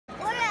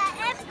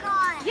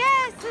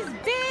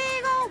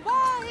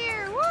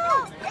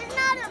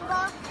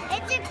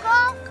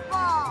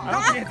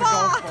Don't get the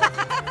golf ball.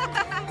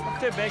 I'm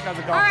too big on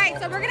the golf ball.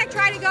 Alright, so we're going to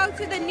try to go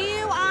to the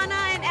new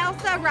Anna and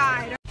Elsa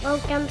ride.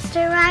 Welcome to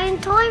Ryan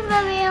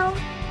ToysReview.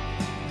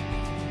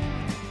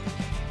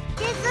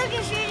 Kids, look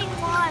at shooting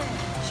water.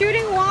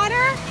 Shooting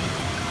water?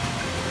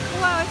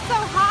 Whoa, it's so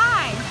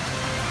high.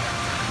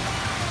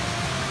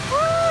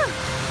 Woo.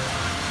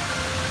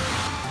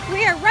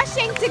 We are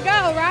rushing to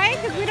go, right?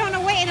 Because we don't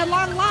want to wait in a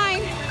long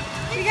line.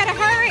 We gotta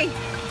hurry.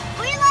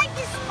 We like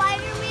the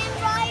Spider-Man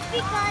ride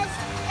because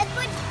it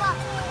puts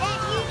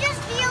you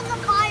just feel the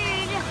fire.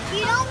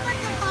 You don't put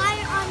the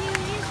fire on you,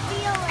 you just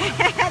feel it.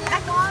 And the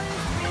water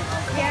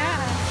sprinkles.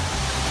 Yeah.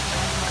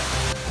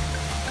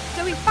 So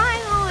we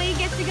finally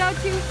get to go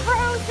to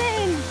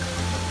Frozen.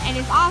 And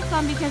it's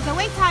awesome because the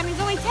wait time is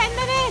only 10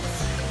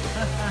 minutes.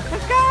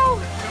 Let's go.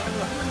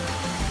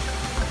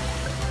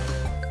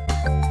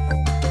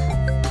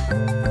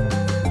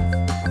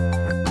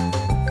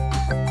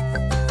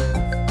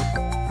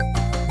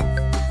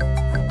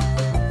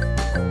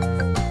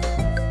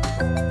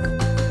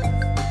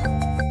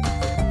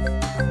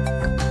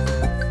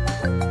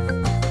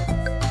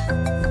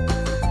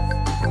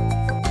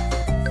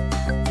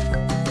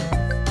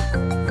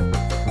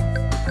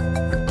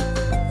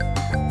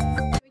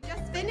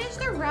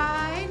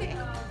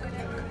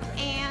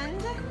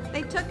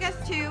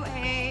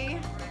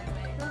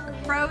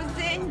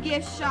 Frozen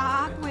gift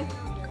shop with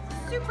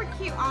super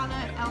cute Anna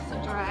and Elsa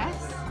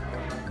dress.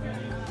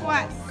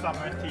 What?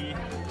 Summer tea.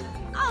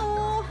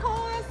 Oh,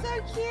 that's so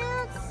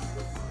cute.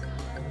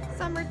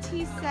 Summer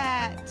tea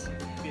set.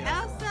 Yeah.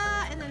 Elsa,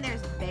 and then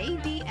there's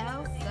baby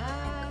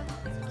Elsa.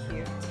 It's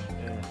cute.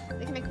 Yeah.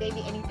 They can make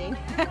baby anything.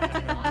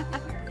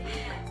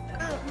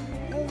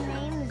 His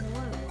name is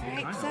Luke.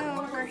 Alright,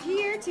 so we're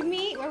here to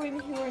meet. Who are we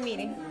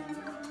meeting?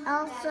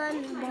 Elsa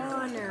and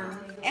Anna.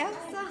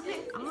 Elsa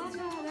and Anna,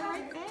 they're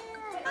right there.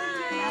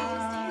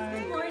 Hi.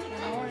 Good morning.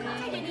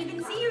 I didn't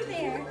even see you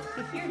there.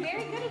 You're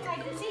very good at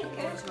hide and seek.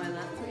 Go to my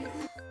left, please.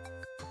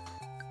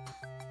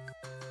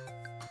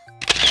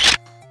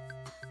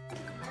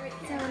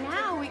 So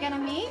now we're gonna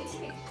meet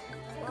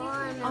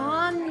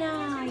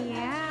Anna.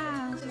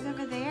 Yeah, she's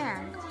over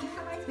there.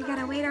 We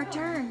gotta wait our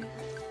turn.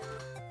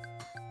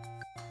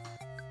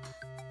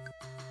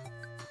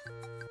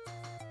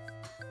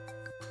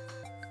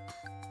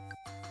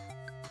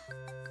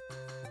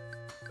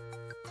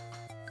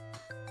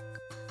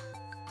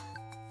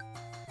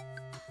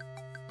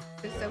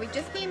 So we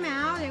just came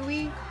out and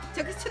we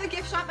took us to the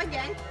gift shop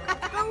again.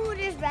 Food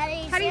is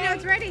ready. How do you know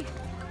it's ready?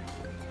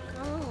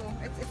 Oh,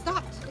 it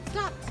stopped. It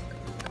stopped.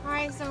 All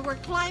right, so we're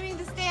climbing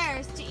the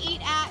stairs to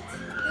eat at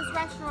this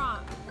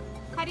restaurant.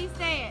 How do you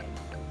say it?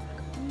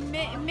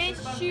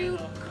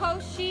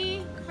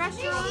 Mishukoshi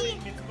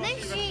restaurant?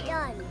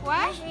 Michigan.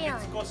 What?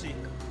 Mitsukoshi.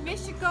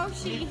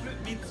 Mishukoshi.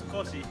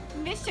 Mitsukoshi.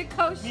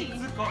 Mishukoshi.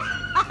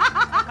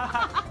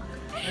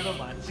 Never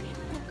mind.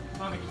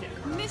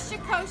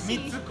 Mishukoshi.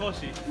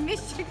 Mitsukoshi.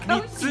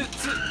 Mishukoshi.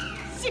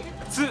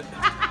 Mitsu.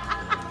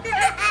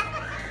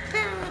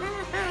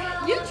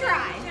 You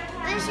try.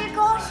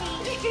 Mishukoshi.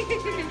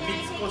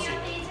 Mitsukoshi.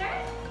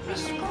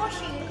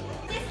 Mishukoshi.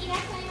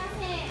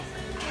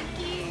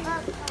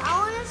 I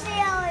want to see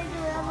how I do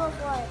it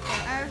before.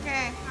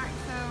 Okay. All right.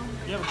 So.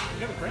 You have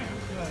a cream.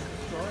 You have a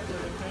straw with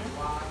a cream?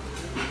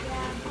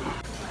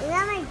 Yeah. We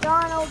have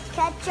McDonald's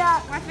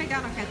ketchup. What's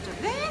McDonald's ketchup?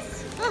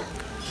 This? Ugh.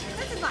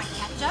 This is not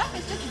ketchup.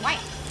 It's just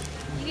white.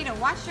 You need to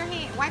wash your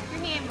hand, wipe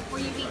your hand before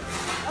you eat.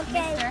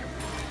 Okay. Mister.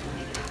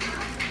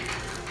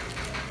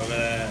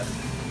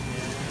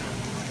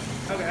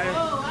 Okay.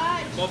 Oh,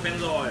 what? Open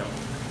oil.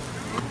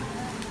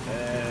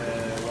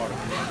 Water.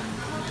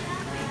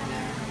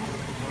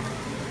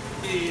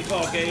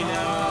 Smoking.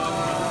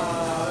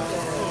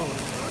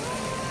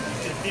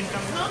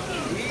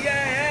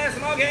 Yeah,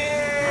 smoking.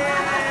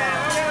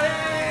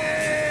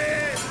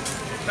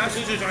 That's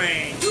the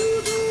train.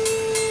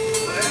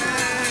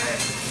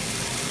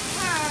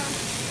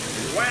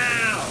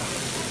 Wow.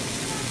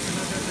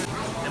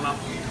 Emma.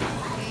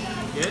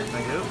 Good.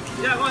 Thank you.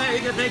 Yeah, go ahead.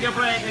 You can take your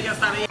break. You can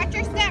start eating. Watch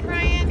your step,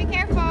 Ryan. Be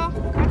careful.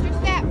 Watch your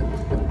step.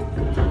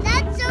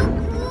 That's so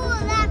cool,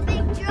 that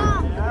big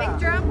drum. Yeah. Big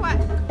drum? What?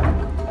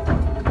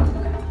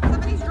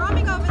 Somebody's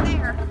drumming over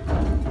there.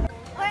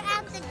 We're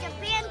at the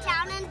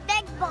Japantown and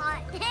Big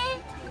Bot.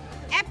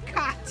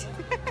 Epcot.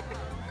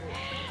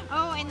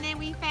 Oh, and then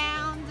we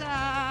found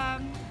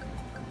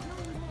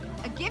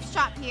a gift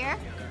shop here.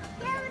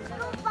 Yeah, let's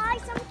go buy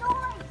some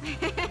toys.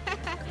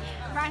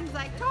 Ryan's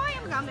like, toy,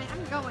 I'm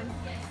going.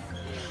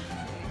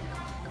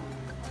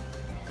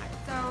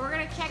 So we're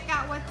gonna check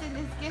out what's in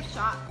this gift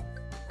shop.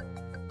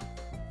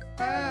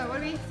 Oh, what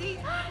do we see?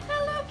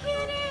 Hello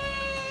Kitty!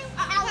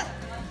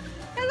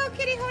 Hello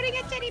Kitty holding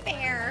a teddy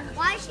bear.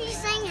 Why is she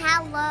saying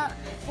hello?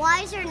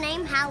 Why is her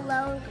name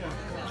Hello?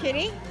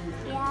 Kitty?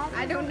 Yeah.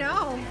 I don't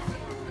know.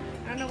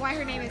 I don't know why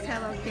her name is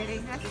Hello Kitty.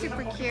 That's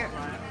super cute.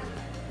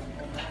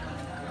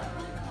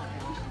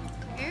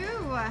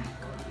 Ooh.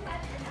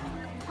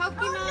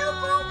 Pokemon.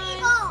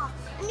 Oh,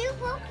 new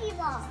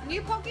Pokeball.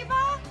 New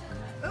Pokeball?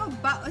 Oh,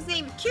 what's the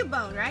name?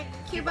 Cubone, right?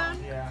 Cubone?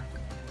 Yeah.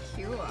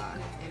 Cute.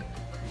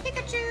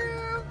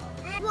 Pikachu!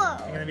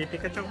 Whoa. You gonna be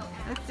Pikachu?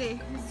 Let's see.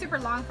 It's super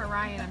long for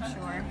Ryan, I'm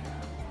sure.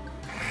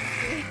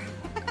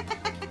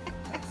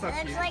 That's so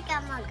Looks cute. like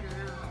I'm a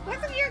girl.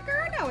 Looks like you're a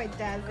girl. No, it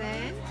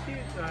doesn't. Cute,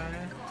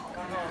 Ryan.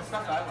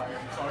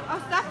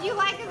 Oh, stuff you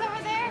like is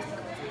over there?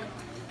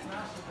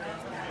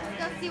 Let's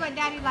go see what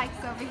Daddy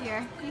likes over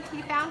here.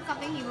 He found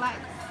something he likes.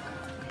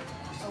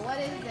 So what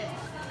is it?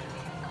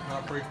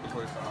 Not break the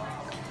place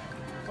off.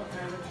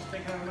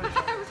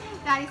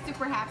 Daddy's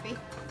super happy.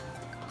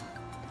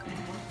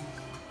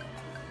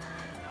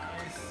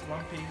 Nice.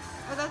 One piece.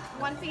 Oh, that's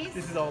one piece?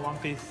 This is all one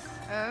piece.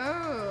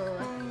 Oh.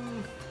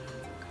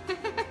 Okay,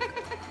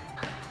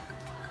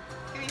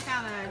 we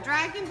found a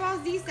Dragon Ball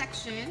Z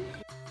section.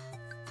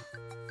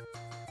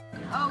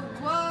 Oh,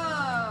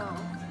 whoa.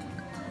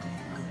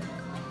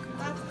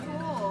 That's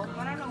cool.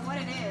 But I don't know what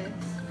it is.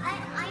 I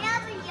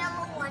have a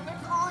yellow one.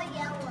 It's all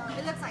yellow.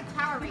 It looks like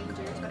Power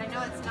Rangers, but I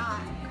know it's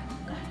not.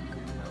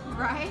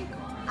 Right?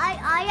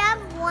 I have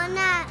one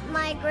at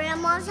my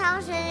grandma's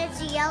house and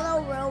it's a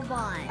yellow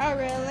robot. Oh,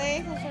 really?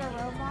 Is it a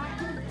robot?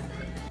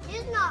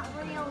 It's not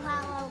real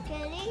Hello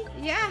Kitty.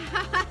 Yeah,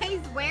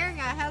 he's wearing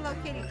a Hello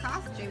Kitty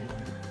costume.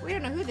 We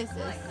don't know who this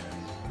is.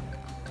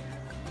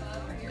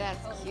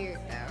 That's cute,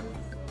 though.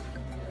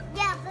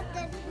 Yeah, but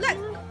the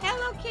Look,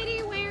 Hello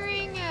Kitty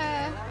wearing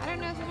a, I don't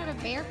know, some sort of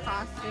bear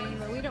costume,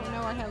 but we don't know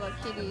our Hello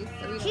Kitties.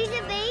 So we don't she's know.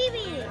 a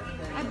baby.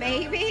 A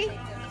baby?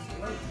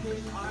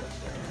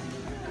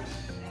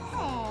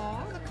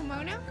 Oh, the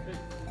kimono.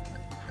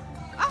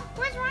 Oh,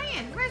 where's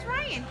Ryan? Where's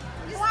Ryan?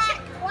 This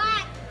chick.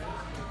 Quack.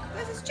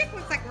 This chick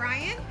looks like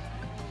Ryan.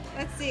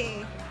 Let's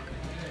see.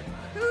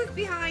 Who's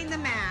behind the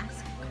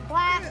mask?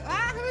 Quack.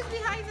 Who's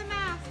behind the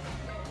mask?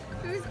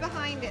 Who's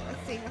behind it?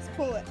 Let's see. Let's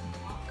pull it.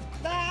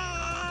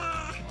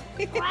 Ah!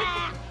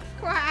 Quack.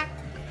 Quack.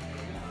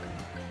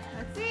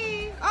 Let's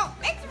see. Oh,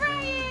 it's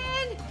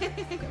Ryan!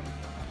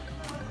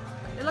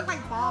 They look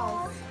like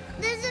balls.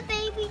 There's a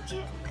baby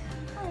chick.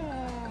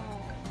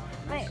 Oh,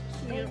 Wait,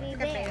 cute. baby Like a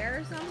bear. bear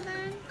or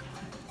something.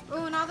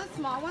 Oh, and all the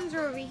small ones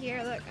are over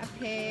here. Look, a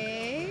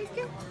pig.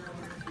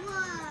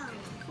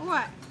 Whoa.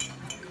 What?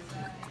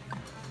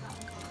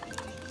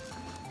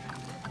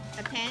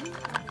 A pen?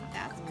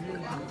 That's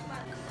cool.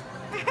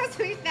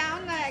 So we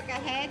found like a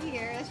head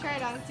here. Let's try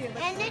it on and see what it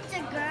looks And like. it's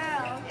a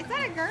girl. It's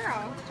not a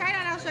girl. Try it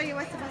on, I'll show you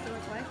what it's supposed to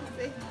look like. Let's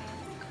see.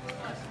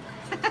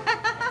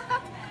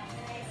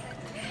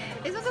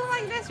 It's supposed to look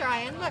like this,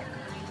 Ryan. Look.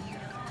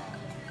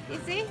 You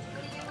see? You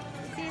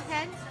see his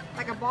head?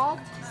 Like a bald?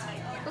 It's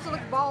supposed to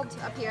look bald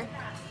up here.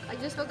 Like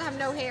you're supposed to have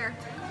no hair.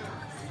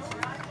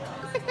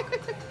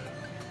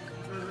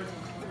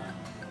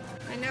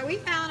 I know we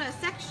found a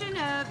section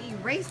of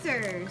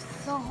erasers.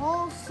 The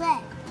whole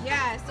set.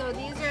 Yeah, so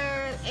these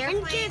are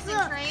airplanes kids, and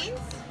look. trains.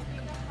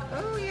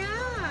 Oh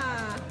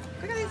yeah.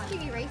 Look at these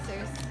cute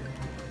erasers.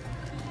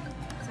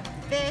 Some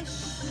fish.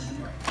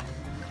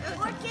 Oh,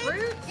 Or some kids,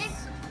 fruits.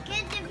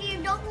 kids, if you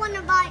don't want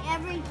to buy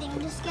everything,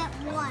 just get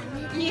one.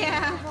 You can Yeah.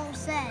 get the whole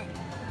set.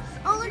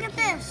 Oh, look at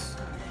this.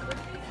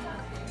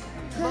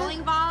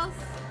 Bowling balls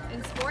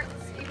and sports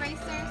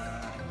erasers.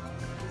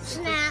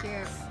 Super Snacks.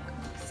 cute.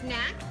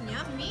 Snacks?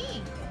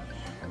 Yummy.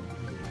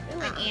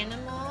 And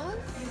animals.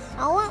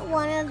 I want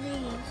one of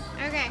these.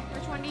 Okay,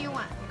 which one do you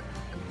want?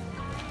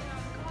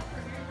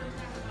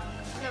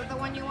 Is that the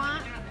one you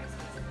want?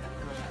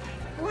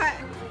 What?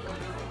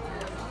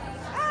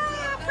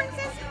 Ah,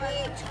 Princess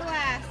Peach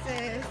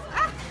glasses.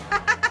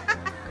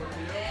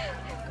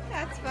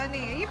 That's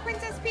funny. Are you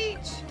Princess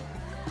Peach?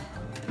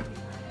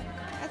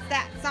 What's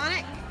that?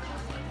 Sonic?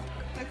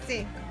 Let's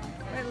see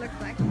what it looks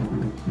like.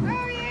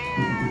 Oh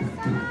yeah,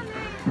 Sonic.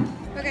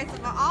 Okay, so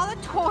for all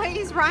the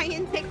toys,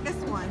 Ryan picked this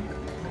one.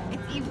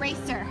 It's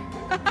Eraser.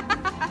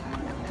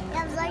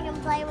 Yeah, so I can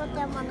play with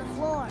them on the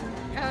floor.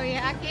 Oh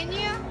yeah, can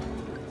you?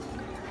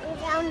 We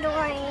found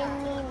Dory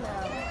and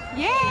Nemo.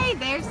 Yay!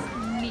 There's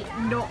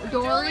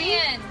Dory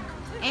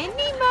and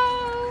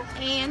Nemo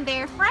and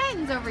their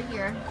friends over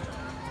here.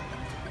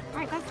 All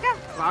right, let's go.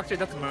 Well, actually,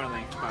 that's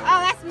Merlin. Oh,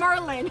 that's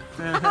Merlin.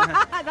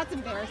 That's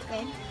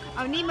embarrassing.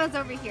 Oh, Nemo's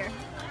over here.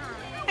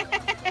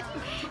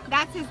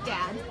 That's his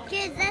dad.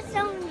 Kids, that's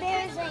so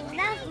embarrassing.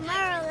 That's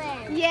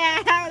Merlin.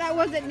 Yeah, that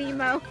wasn't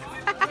Nemo.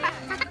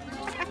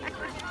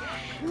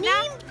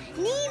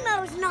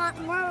 Nemo's not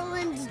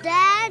Merlin's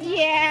dad.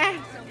 Yeah.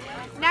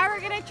 Now we're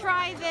gonna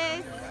try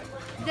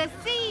the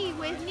sea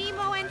with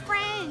Nemo and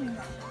friends.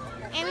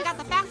 And we got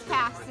the fast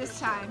pass this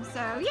time,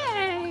 so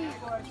yay!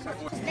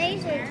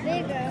 Space is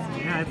bigger.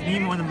 Yeah, it's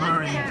Nemo and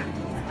Merlin. Nemo,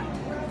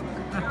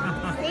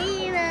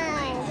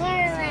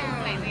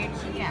 Merlin.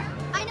 Yeah.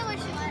 I know what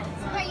she wants.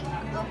 Right.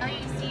 Oh,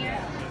 you see her?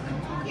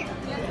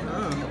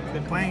 Oh,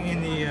 they're playing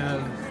in the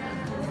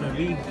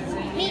league.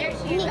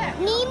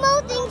 Nemo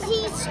thinks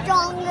he's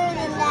stronger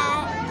than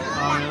that.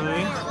 Oh,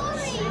 really?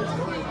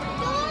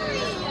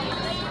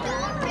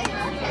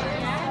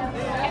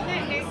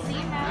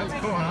 That's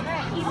cool, huh?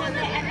 He's in the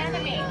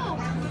anatomy.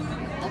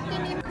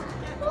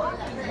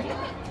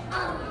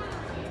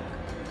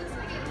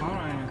 All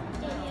right.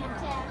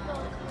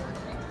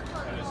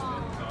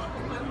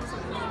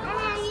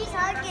 He's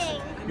hugging.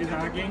 He's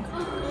honking?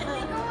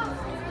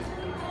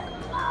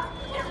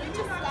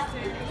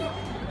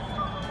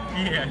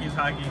 Yeah, he's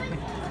honking.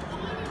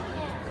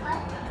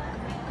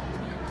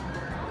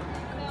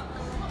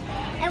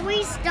 And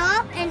we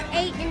stopped and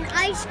ate an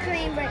ice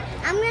cream break.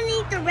 I'm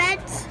gonna eat the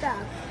red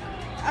stuff.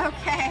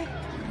 Okay.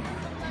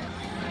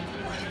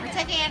 We're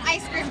taking an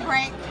ice cream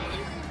break.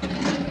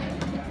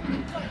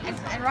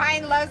 And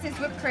Ryan loves his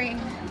whipped cream.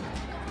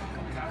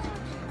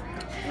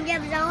 Yeah,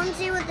 but I want to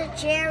see what the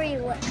cherry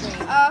whipped cream.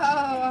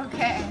 Oh,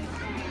 okay.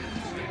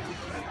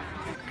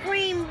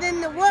 Cream,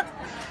 then the whipped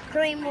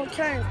cream will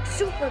turn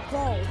super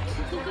cold.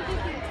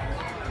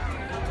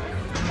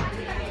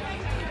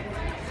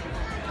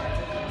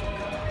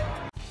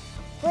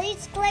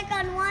 Please click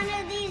on one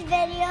of these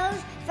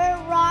videos for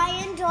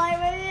Ryan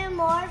ToysReview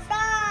more.